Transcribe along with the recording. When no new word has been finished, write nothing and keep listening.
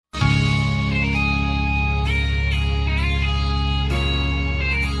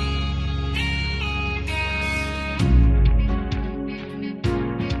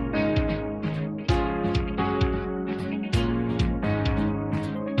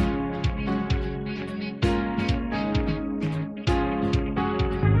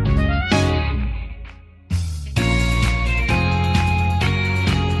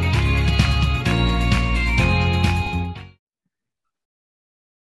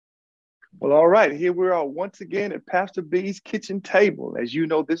Well, all right. Here we are once again at Pastor B's kitchen table. As you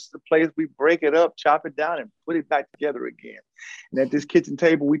know, this is the place we break it up, chop it down, and put it back together again. And at this kitchen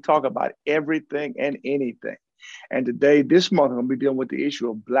table, we talk about everything and anything. And today, this month, I'm going to be dealing with the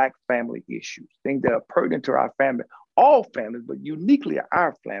issue of Black family issues, things that are pertinent to our family, all families, but uniquely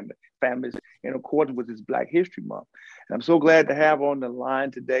our families in accordance with this Black History Month. And I'm so glad to have on the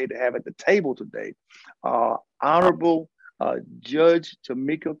line today, to have at the table today, Honorable Judge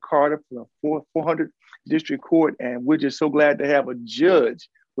Tamika Carter from the 400 District Court. And we're just so glad to have a judge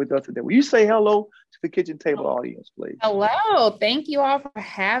with us today. Will you say hello to the kitchen table audience, please? Hello. Thank you all for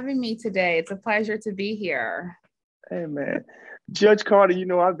having me today. It's a pleasure to be here. Hey, man. Judge Carter, you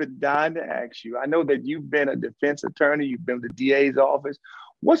know, I've been dying to ask you. I know that you've been a defense attorney. You've been to the DA's office.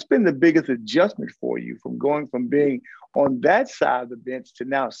 What's been the biggest adjustment for you from going from being on that side of the bench to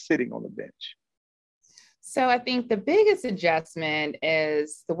now sitting on the bench? So I think the biggest adjustment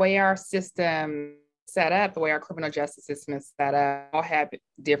is the way our system set up, the way our criminal justice system is set up, all have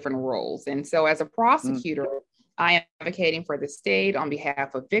different roles. And so as a prosecutor, I am advocating for the state on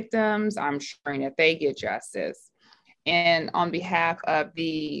behalf of victims. I'm ensuring that they get justice. And on behalf of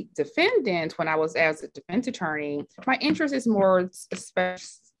the defendant, when I was as a defense attorney, my interest is more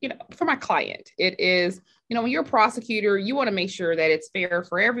for my client. It is, when you're a prosecutor, you want to make sure that it's fair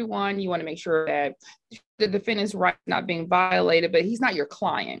for everyone. You want to make sure that the defendant's right not being violated, but he's not your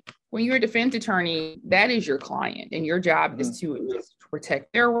client. When you're a defense attorney, that is your client, and your job is to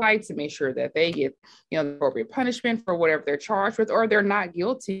protect their rights and make sure that they get, the appropriate punishment for whatever they're charged with, or they're not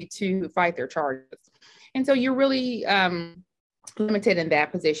guilty to fight their charges. And so you're really limited in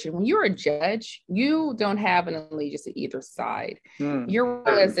that position. When you're a judge, you don't have an allegiance to either side. Your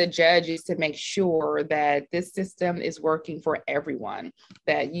role as a judge is to make sure that this system is working for everyone,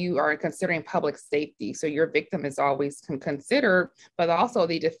 that you are considering public safety. So your victim is always considered, but also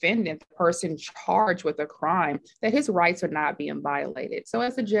the defendant, the person charged with a crime, that his rights are not being violated. So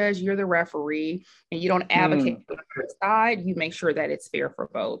as a judge, you're the referee, and you don't advocate for the side. You make sure that it's fair for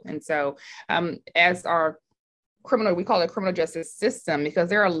both. And so as our we call it criminal justice system, because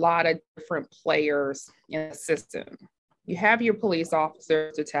there are a lot of different players in the system. You have your police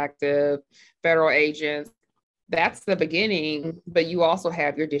officers, detective, federal agents. That's the beginning, but you also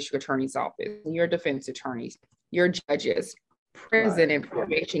have your district attorney's office, your defense attorneys, your judges, prison and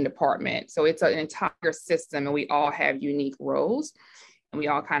probation department. So it's an entire system, and we all have unique roles, and we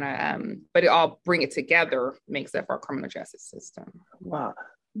all kind of, but it all bring it together makes up our criminal justice system. Wow.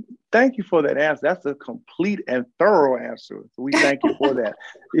 Thank you for that answer. That's a complete and thorough answer. So we thank you for that.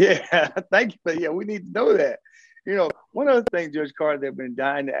 Yeah, thank you. We need to know that. One other thing, Judge Carter, that I've been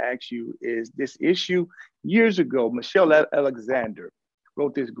dying to ask you is this issue. Years ago, Michelle Alexander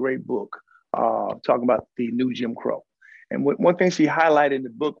wrote this great book talking about the new Jim Crow. And one thing she highlighted in the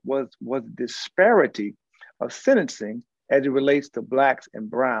book was the disparity of sentencing as it relates to Blacks and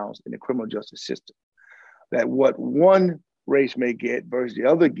Browns in the criminal justice system. That what one race may get versus the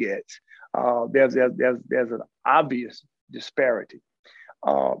other gets, there's an obvious disparity.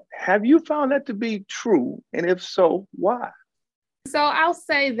 Have you found that to be true? And if so, why? So I'll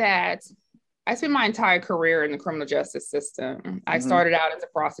say that I spent my entire career in the criminal justice system. I started out as a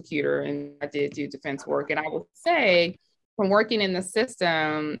prosecutor, and I did do defense work. And I will say, from working in the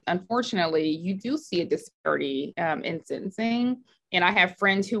system, unfortunately, you do see a disparity in sentencing. And I have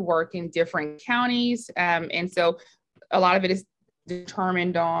friends who work in different counties. And so a lot of it is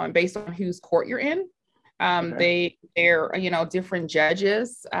determined based on whose court you're in. They're different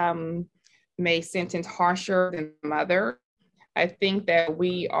judges may sentence harsher than others. I think that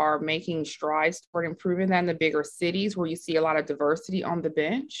we are making strides toward improving that in the bigger cities where you see a lot of diversity on the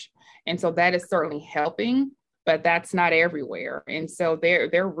bench. And so that is certainly helping, but that's not everywhere. And so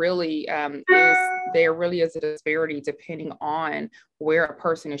there really is a disparity depending on where a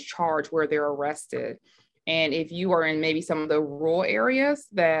person is charged, where they're arrested. And if you are in maybe some of the rural areas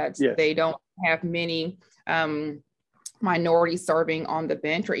that they don't have many minorities serving on the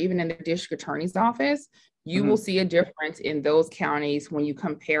bench, or even in the district attorney's office, you will see a difference in those counties when you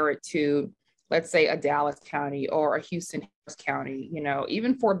compare it to, let's say, a Dallas County or a Houston County.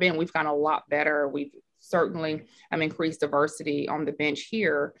 Even Fort Bend, we've gotten a lot better. We've certainly increased diversity on the bench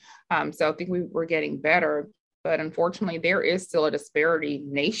here. So I think we're getting better. But unfortunately, there is still a disparity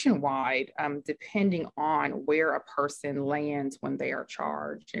nationwide, depending on where a person lands when they are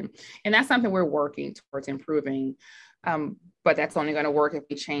charged. And that's something we're working towards improving. But that's only going to work if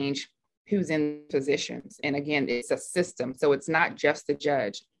we change who's in positions. And again, it's a system. So it's not just the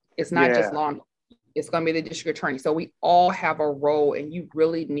judge. It's not just law enforcement. it's going to be the district attorney. So we all have a role, and you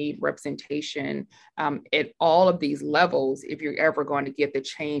really need representation at all of these levels if you're ever going to get the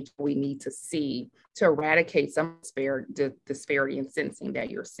change we need to see to eradicate some disparity in sentencing that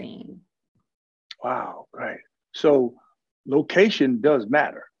you're seeing. Wow, right. So location does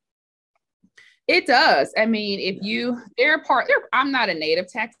matter. It does. I mean, I'm not a native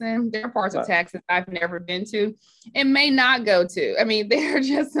Texan. There are parts of Texas I've never been to and may not go to. I mean, there are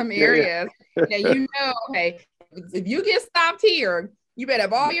just some areas that okay, if you get stopped here, you better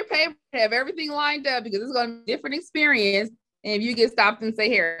have all your papers, have everything lined up because it's going to be a different experience. And if you get stopped in, say,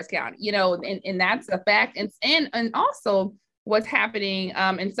 Harris County, and that's a fact. And also what's happening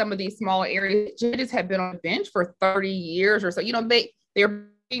in some of these smaller areas, judges have been on the bench for 30 years or so. They're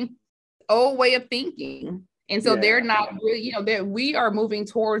old way of thinking. And so they're not really, we are moving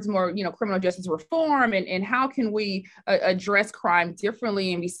towards more, criminal justice reform and how can we address crime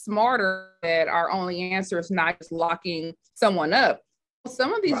differently and be smarter that our only answer is not just locking someone up.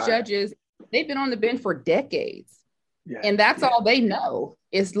 Some of these judges, they've been on the bench for decades and that's all they know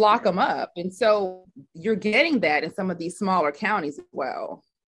is lock them up. And so you're getting that in some of these smaller counties as well.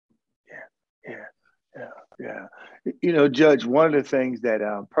 Yeah. Judge, one of the things that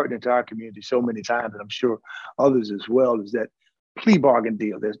pertinent to our community so many times, and I'm sure others as well, is that plea bargain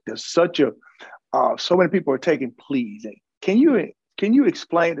deal. There's such a so many people are taking pleas. And can you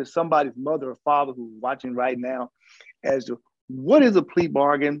explain to somebody's mother or father who's watching right now as to what is a plea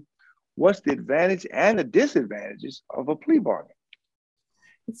bargain? What's the advantage and the disadvantages of a plea bargain?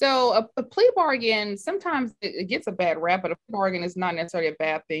 So a plea bargain, sometimes it gets a bad rap, but a plea bargain is not necessarily a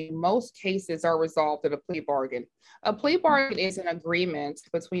bad thing. Most cases are resolved at a plea bargain. A plea bargain is an agreement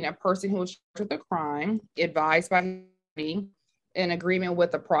between a person who is charged with a crime, advised by an agreement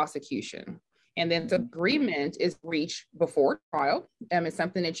with the prosecution. And then the agreement is reached before trial. It's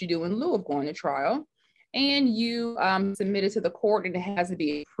something that you do in lieu of going to trial. And you submit it to the court and it has to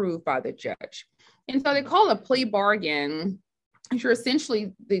be approved by the judge. And so they call a plea bargain. You're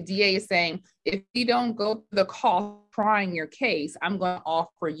essentially, the DA is saying, if you don't go to the cost trying your case, I'm going to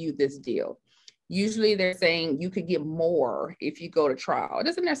offer you this deal. Usually they're saying you could get more if you go to trial. It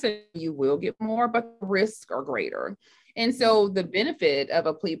doesn't necessarily mean you will get more, but the risks are greater. And so the benefit of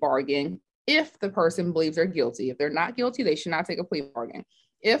a plea bargain, if the person believes they're guilty, if they're not guilty, they should not take a plea bargain.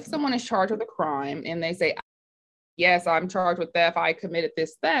 If someone is charged with a crime and they say, yes, I'm charged with theft, I committed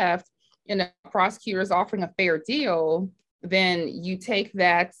this theft, and the prosecutor is offering a fair deal, then you take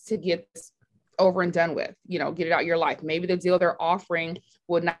that to get this over and done with, get it out of your life. Maybe the deal they're offering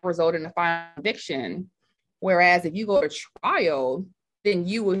would not result in a final conviction. Whereas if you go to trial, then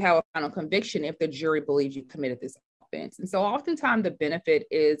you would have a final conviction if the jury believes you committed this offense. And so oftentimes the benefit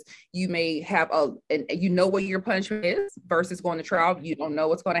is you may have what your punishment is versus going to trial. You don't know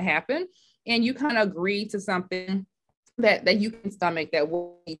what's going to happen. And you kind of agree to something that you can stomach that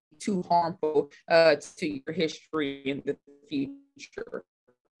will be too harmful to your history in the future.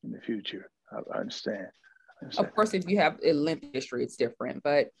 In the future, I understand. Of course, if you have a lengthy history, it's different.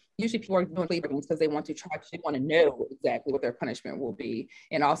 But usually people are doing plea bargains because they want to know exactly what their punishment will be.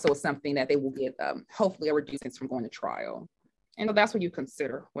 And also something that they will get, hopefully, a reduced sentence from going to trial. And so that's what you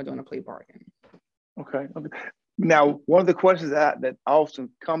consider when doing a plea bargain. Okay. Now, one of the questions that often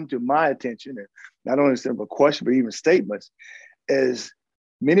come to my attention, and not only a question, but even statements, is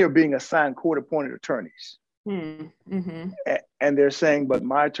many are being assigned court-appointed attorneys. Mm-hmm. And they're saying, but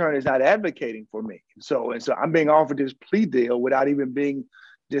my attorney is not advocating for me. So I'm being offered this plea deal without even being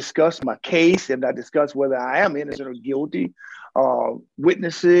discussed my case and not discussed whether I am innocent or guilty,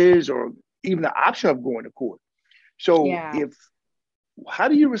 witnesses, or even the option of going to court. So how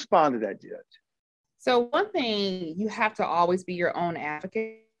do you respond to that, Judge? So one thing, you have to always be your own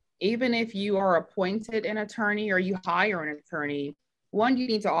advocate. Even if you are appointed an attorney or you hire an attorney, one, you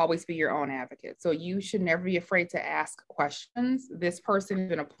need to always be your own advocate. So you should never be afraid to ask questions. This person has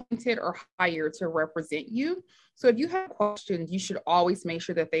been appointed or hired to represent you. So if you have questions, you should always make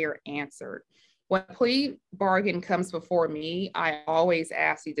sure that they are answered. When a plea bargain comes before me, I always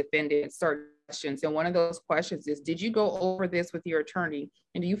ask the defendant certain questions. And one of those questions is, did you go over this with your attorney?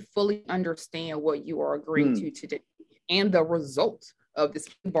 And do you fully understand what you are agreeing to today and the result of this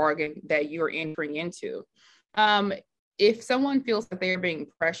bargain that you're entering into? If someone feels that they're being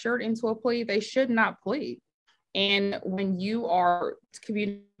pressured into a plea, they should not plead. And when you are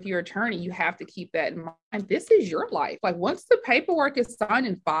communicating with your attorney, you have to keep that in mind. This is your life. Like once the paperwork is signed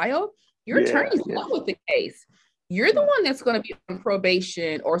and filed, your attorney's done with the case. You're the one that's going to be on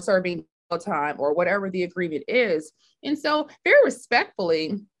probation or serving time or whatever the agreement is. And so very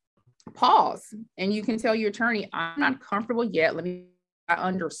respectfully, pause. And you can tell your attorney, I'm not comfortable yet. I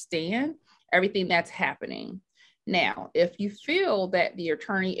understand. everything that's happening. Now, if you feel that the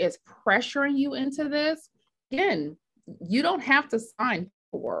attorney is pressuring you into this, again, you don't have to sign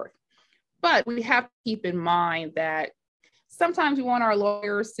paperwork. But we have to keep in mind that sometimes we want our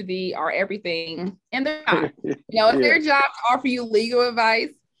lawyers to be our everything, and they're not. It's their job to offer you legal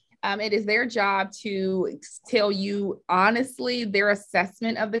advice. It is their job to tell you honestly their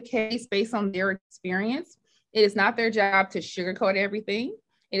assessment of the case based on their experience. It is not their job to sugarcoat everything.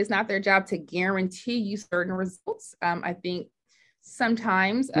 It is not their job to guarantee you certain results. I think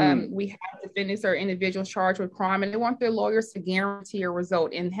sometimes we have defendants or individuals charged with crime, and they want their lawyers to guarantee a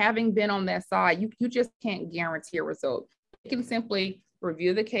result. And having been on that side, you just can't guarantee a result. They can simply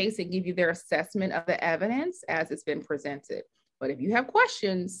review the case and give you their assessment of the evidence as it's been presented. But if you have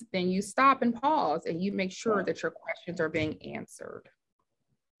questions, then you stop and pause and you make sure that your questions are being answered.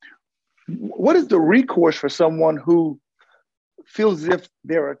 What is the recourse for someone who feels as if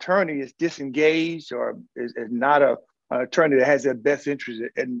their attorney is disengaged or is not an attorney that has their best interest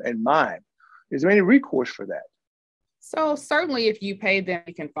in mind? Is there any recourse for that? So certainly if you pay them,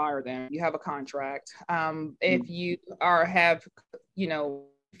 you can fire them. You have a contract. If you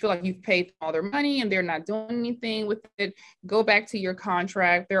feel like you've paid all their money and they're not doing anything with it, go back to your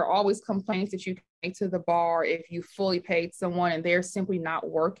contract. There are always complaints that you can make to the bar if you fully paid someone and they're simply not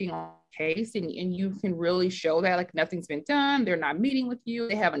working on the case, and you can really show that like nothing's been done, they're not meeting with you,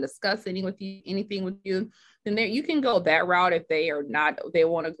 they haven't discussed anything with you, then you can go that route. If they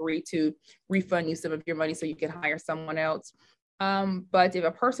won't agree to refund you some of your money so you can hire someone else. But if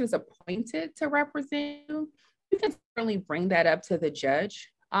a person is appointed to represent you, you can certainly bring that up to the judge.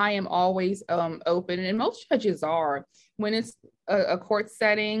 I am always open, and most judges are, when it's a court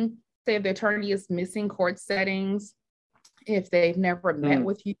setting, say if the attorney is missing court settings, if they've never met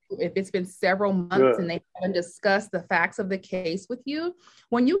with you, if it's been several months and they haven't discussed the facts of the case with you,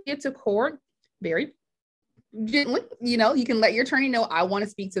 when you get to court, very gently, you can let your attorney know, I want to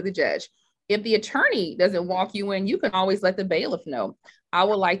speak to the judge. If the attorney doesn't walk you in, you can always let the bailiff know, I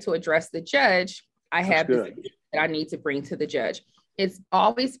would like to address the judge. I have this that I need to bring to the judge. It's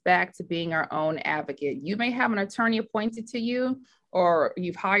always back to being our own advocate. You may have an attorney appointed to you or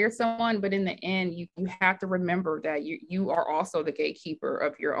you've hired someone, but in the end, you have to remember that you are also the gatekeeper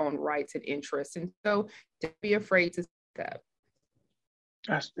of your own rights and interests. And so don't be afraid to speak up.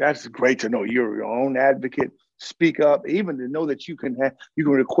 That's great to know. You're your own advocate. Speak up, even to know that you can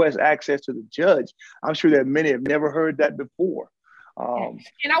request access to the judge. I'm sure that many have never heard that before.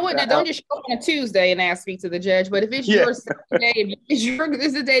 And I wouldn't don't just show up on a Tuesday and ask speak to the judge, but if it's your Saturday, this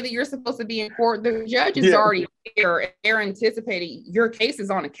is the day that you're supposed to be in court, the judge is already here. They're anticipating your case is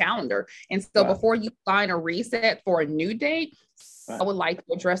on a calendar. And so before you sign a reset for a new date, I would like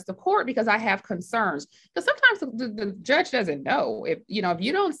to address the court because I have concerns. Because sometimes the judge doesn't know. If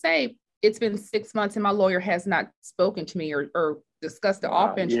you don't say it's been 6 months and my lawyer has not spoken to me or discussed the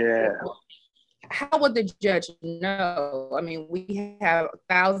offense. How would the judge know? I mean, we have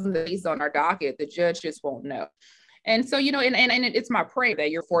thousands of these on our docket. The judge just won't know. And so, and it's my prayer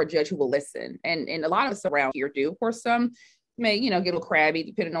that you're for a judge who will listen. And a lot of us around here do. Of course, some may, get a little crabby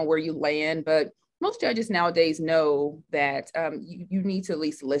depending on where you land. But most judges nowadays know that you need to at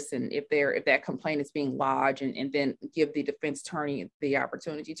least listen if that complaint is being lodged and then give the defense attorney the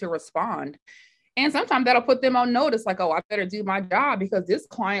opportunity to respond. And sometimes that'll put them on notice, like, oh, I better do my job because this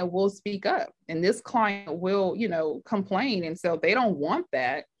client will speak up and this client will, complain. And so they don't want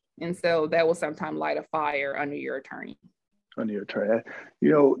that. And so that will sometimes light a fire under your attorney. I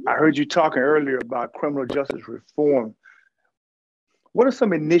heard you talking earlier about criminal justice reform. What are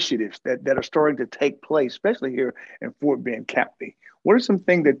some initiatives that are starting to take place, especially here in Fort Bend County? What are some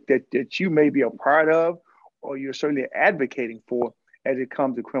things that you may be a part of or you're certainly advocating for as it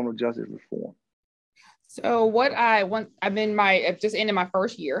comes to criminal justice reform? So I've just ended my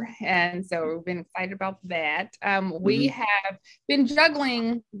first year. And so we've been excited about that. We have been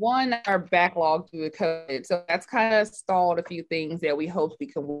juggling our backlog through the COVID. So that's kind of stalled a few things that we hope we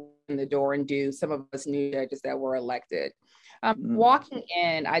can walk in the door and do, some of us new judges that were elected. Walking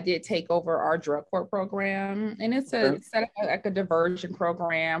in, I did take over our drug court program, and it's set up like a diversion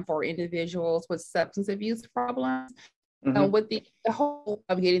program for individuals with substance abuse problems. With the hope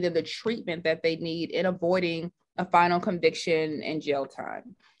of getting them the treatment that they need and avoiding a final conviction and jail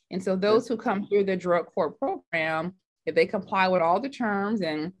time. And so those who come through the drug court program, if they comply with all the terms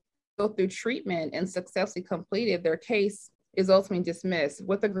and go through treatment and successfully completed, their case is ultimately dismissed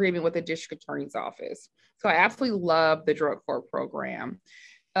with agreement with the district attorney's office. So I absolutely love the drug court program.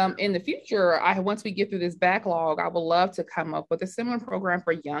 In the future, once we get through this backlog, I would love to come up with a similar program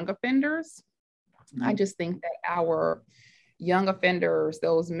for young offenders. I just think that our young offenders,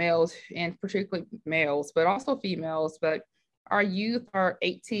 those males, and particularly males, but also females, but our youth are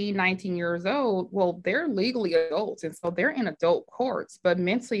 18, 19 years old. Well, they're legally adults. And so they're in adult courts, but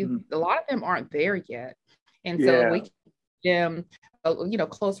mentally, a lot of them aren't there yet. And so we give them,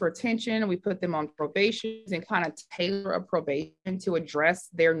 closer attention. We put them on probation and kind of tailor a probation to address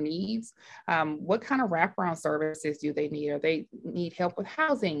their needs. What kind of wraparound services do they need? Or they need help with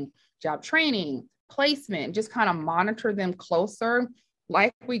housing, job training, placement, just kind of monitor them closer,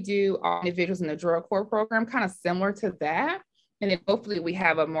 like we do our individuals in the drug court program, kind of similar to that. And then hopefully we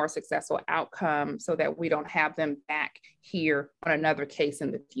have a more successful outcome so that we don't have them back here on another case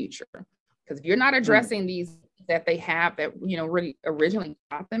in the future. Because if you're not addressing these that they have that, really originally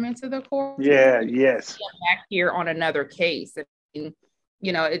got them into the court. Back here on another case. And,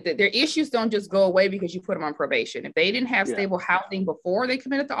 their issues don't just go away because you put them on probation. If they didn't have stable housing before they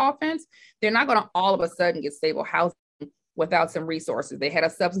committed the offense, they're not going to all of a sudden get stable housing without some resources. They had a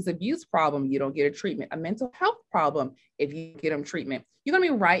substance abuse problem, you don't get a treatment. A mental health problem, if you get them treatment, you're going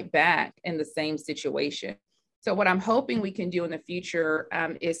to be right back in the same situation. So what I'm hoping we can do in the future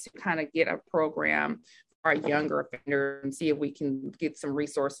is to kind of get a program for our younger offenders and see if we can get some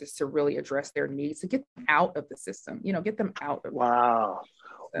resources to really address their needs, to get them out of the system, get them out of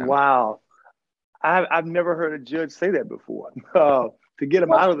Wow. I've never heard a judge say that before. To get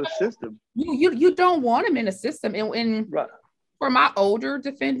them out of the system. You don't want them in the system. And for my older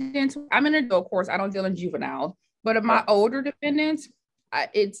defendants, I'm in adult courts, I don't deal in juvenile, but of my older defendants,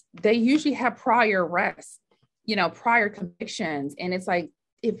 they usually have prior arrests, prior convictions. And it's like,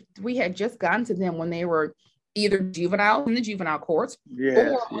 if we had just gotten to them when they were either juvenile in the juvenile courts,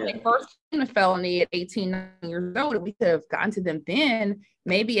 or when they first came to felony at 18 years old, we could have gotten to them then,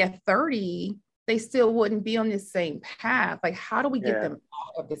 maybe at 30, they still wouldn't be on the same path. Like, how do we get them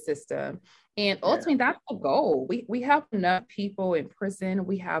out of the system? And ultimately, that's the goal. We have enough people in prison.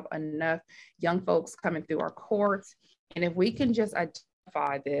 We have enough young folks coming through our courts. And if we can just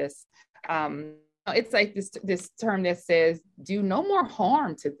identify this, it's like this term that says, do no more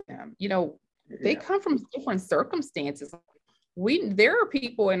harm to them. They come from different circumstances. There are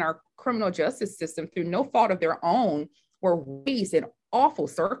people in our criminal justice system, through no fault of their own, were raised in awful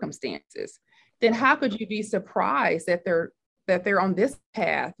circumstances. Then how could you be surprised that they're on this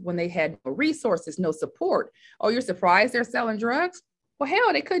path when they had no resources, no support? Oh, you're surprised they're selling drugs? Well,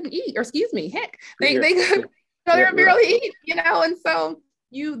 hell, they couldn't eat, or excuse me, heck, they could, they're barely eat, and so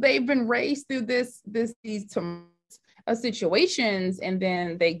they've been raised through these situations, and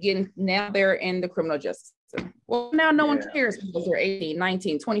then now they're in the criminal justice system. Well, now no one cares because they're 18,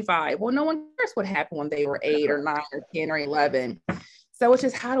 19, 25. Well, no one cares what happened when they were 8 or 9 or 10 or 11. So it's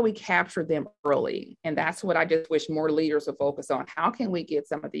just, how do we capture them early? And that's what I just wish more leaders would focus on. How can we get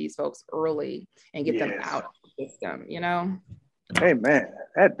some of these folks early and get them out of the system, Hey, man,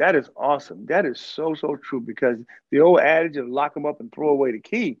 that is awesome. That is so, so true, because the old adage of lock them up and throw away the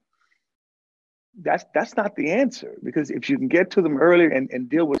key, that's not the answer, because if you can get to them earlier and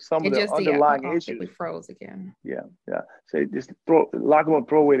deal with some of the underlying issues. We froze again. So just lock them up,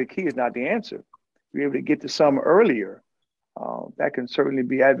 throw away the key is not the answer. You're able to get to some earlier. That can certainly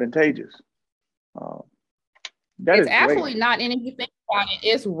be advantageous. It's absolutely not. And if you think about it,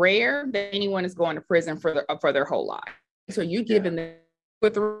 it's rare that anyone is going to prison for their whole life. So you're giving them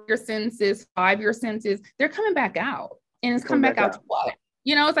with 3-year sentences, 5-year sentences, they're coming back out, and it's coming back out to what?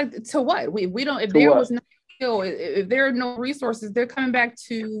 It's like, to what? We don't. If there was no skill, if there are no resources, they're coming back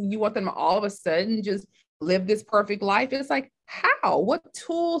to. You want them to all of a sudden just live this perfect life? It's like, how? What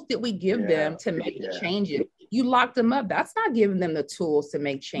tools did we give them to make the changes? You locked them up. That's not giving them the tools to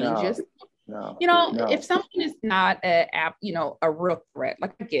make changes. No. If something is not a real threat,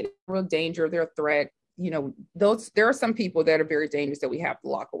 like I get it, real danger, they're a threat. There are some people that are very dangerous that we have to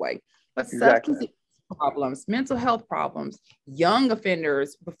lock away. But substance problems, mental health problems, young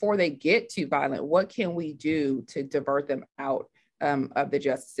offenders, before they get too violent, what can we do to divert them out of the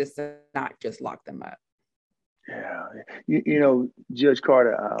justice system, not just lock them up? Yeah. Judge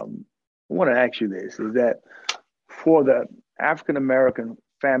Carter, I want to ask you this, is that for the African-American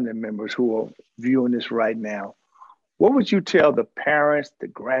family members who are viewing this right now, what would you tell the parents, the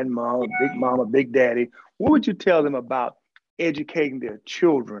grandma, big mama, big daddy? What would you tell them about educating their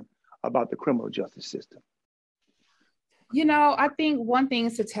children about the criminal justice system? I think one thing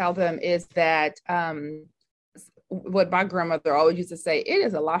to tell them is that what my grandmother always used to say, it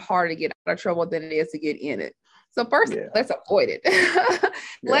is a lot harder to get out of trouble than it is to get in it. So first, let's avoid it.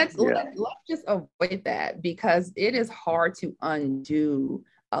 Let's just avoid that, because it is hard to undo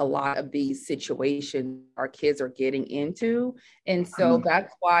a lot of these situations our kids are getting into. And so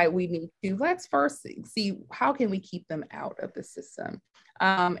that's why we need to, let's first see how can we keep them out of the system.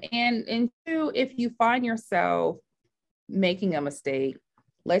 And two, if you find yourself making a mistake,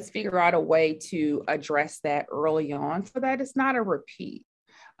 let's figure out a way to address that early on so that it's not a repeat.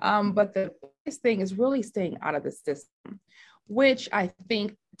 But the biggest thing is really staying out of the system, which I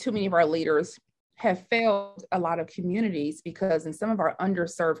think too many of our leaders have failed a lot of communities, because in some of our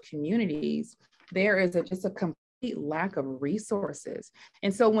underserved communities, there is just a complete lack of resources.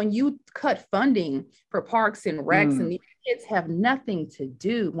 And so when you cut funding for parks and recs, and these kids have nothing to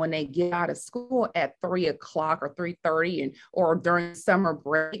do when they get out of school at 3 o'clock or 3:30 or during summer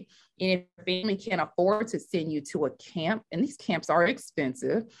break, and if your family can't afford to send you to a camp, and these camps are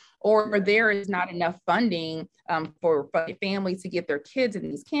expensive, or there is not enough funding for families to get their kids in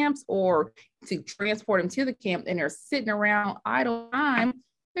these camps or to transport them to the camp, and they're sitting around idle time,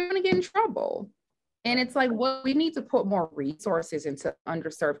 they're going to get in trouble. And it's like, well, we need to put more resources into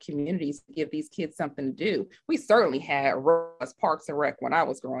underserved communities to give these kids something to do. We certainly had robust parks and rec when I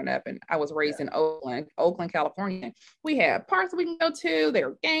was growing up, and I was raised in Oakland, California. We had parks we can go to, there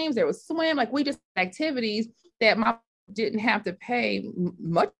were games, there was swim, like we just had activities that my didn't have to pay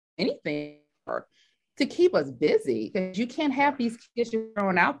much anything for, to keep us busy, because you can't have these kids just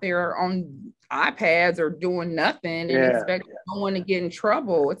thrown out there on iPads or doing nothing and expect someone to get in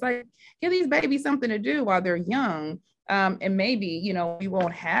trouble. It's like, give these babies something to do while they're young. And maybe, you know, we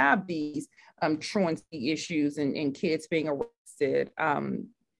won't have these truancy issues and kids being arrested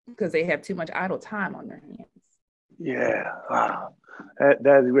because they have too much idle time on their hands. Yeah, wow.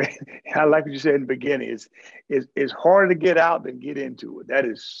 That's great. I like what you said in the beginning. It's harder to get out than get into it. That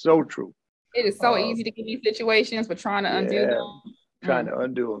is so true. It is so easy to get these situations, but trying to undo them. Trying to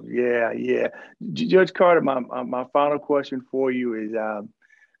undo them. Yeah. Judge Carter, my final question for you is,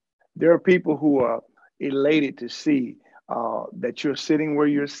 there are people who are elated to see that you're sitting where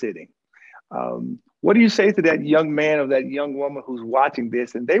you're sitting. What do you say to that young man or that young woman who's watching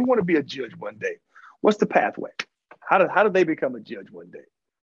this and they want to be a judge one day? What's the pathway? How do they become a judge one day?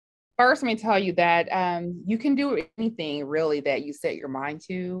 First, let me tell you that you can do anything really that you set your mind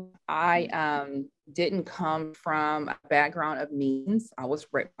to. I didn't come from a background of means. My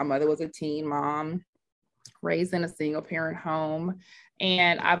mother was a teen mom, raised in a single parent home.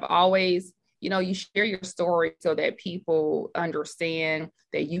 And I've always, you share your story so that people understand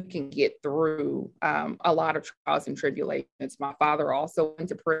that you can get through a lot of trials and tribulations. My father also went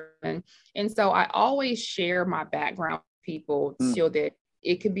to prison. And so I always share my background with people so that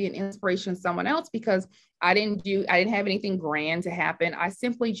it could be an inspiration to someone else, because I didn't have anything grand to happen. I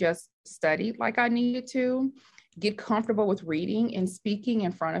simply just studied like I needed to, get comfortable with reading and speaking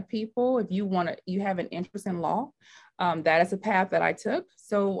in front of people. If you have an interest in law, that is a path that I took.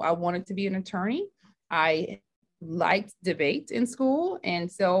 So I wanted to be an attorney. I liked debate in school.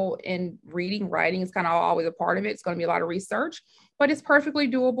 And so in writing is kind of always a part of it. It's going to be a lot of research, but it's perfectly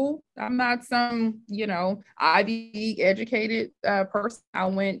doable. I'm not some, Ivy League educated person. I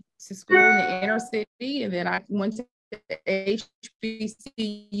went to school in the inner city, and then I went to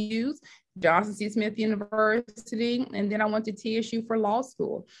HBCUs, Johnson C. Smith University, and then I went to TSU for law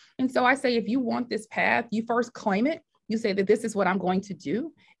school. And so I say, if you want this path, you first claim it. You say that this is what I'm going to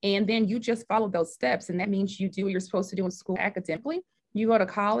do. And then you just follow those steps. And that means you do what you're supposed to do in school academically. You go to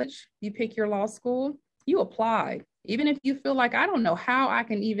college, you pick your law school, you apply. Even if you feel like, I don't know how am I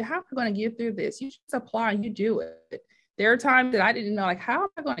going to get through this? You just apply and you do it. There are times that I didn't know, like, how am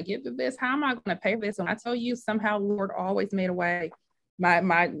I going to get through this? How am I going to pay for this? And I tell you, somehow Lord always made a way.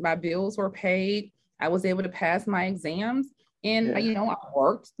 My bills were paid. I was able to pass my exams. And, I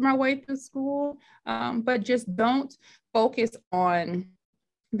worked my way through school, but just don't focus on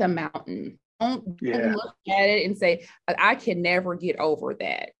the mountain. Don't look at it and say, I can never get over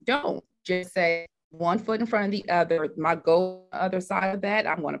that. Don't just say one foot in front of the other. My goal on the other side of that,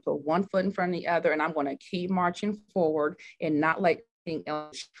 I'm going to put one foot in front of the other, and I'm going to keep marching forward and not let anything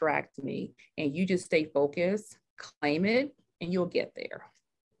else distract me. And you just stay focused, claim it, and you'll get there.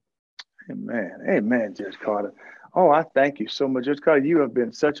 Amen, Judge Carter. Oh, I thank you so much, Judge Carter. You have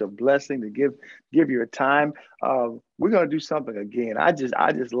been such a blessing to give your time. We're going to do something again. I just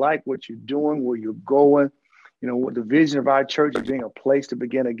like what you're doing, where you're going. With the vision of our church is being a place to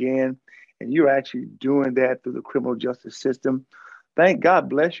begin again, and you're actually doing that through the criminal justice system. Thank God,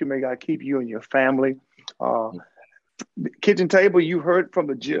 bless you. May God keep you and your family. Kitchen table, you heard from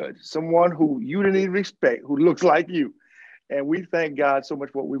the judge, someone who you didn't even expect, who looks like you. And we thank God so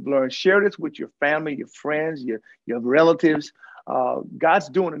much for what we've learned. Share this with your family, your friends, your relatives. God's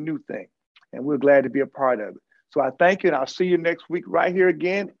doing a new thing, and we're glad to be a part of it. So I thank you, and I'll see you next week right here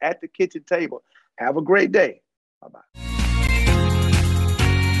again at the kitchen table. Have a great day. Bye-bye.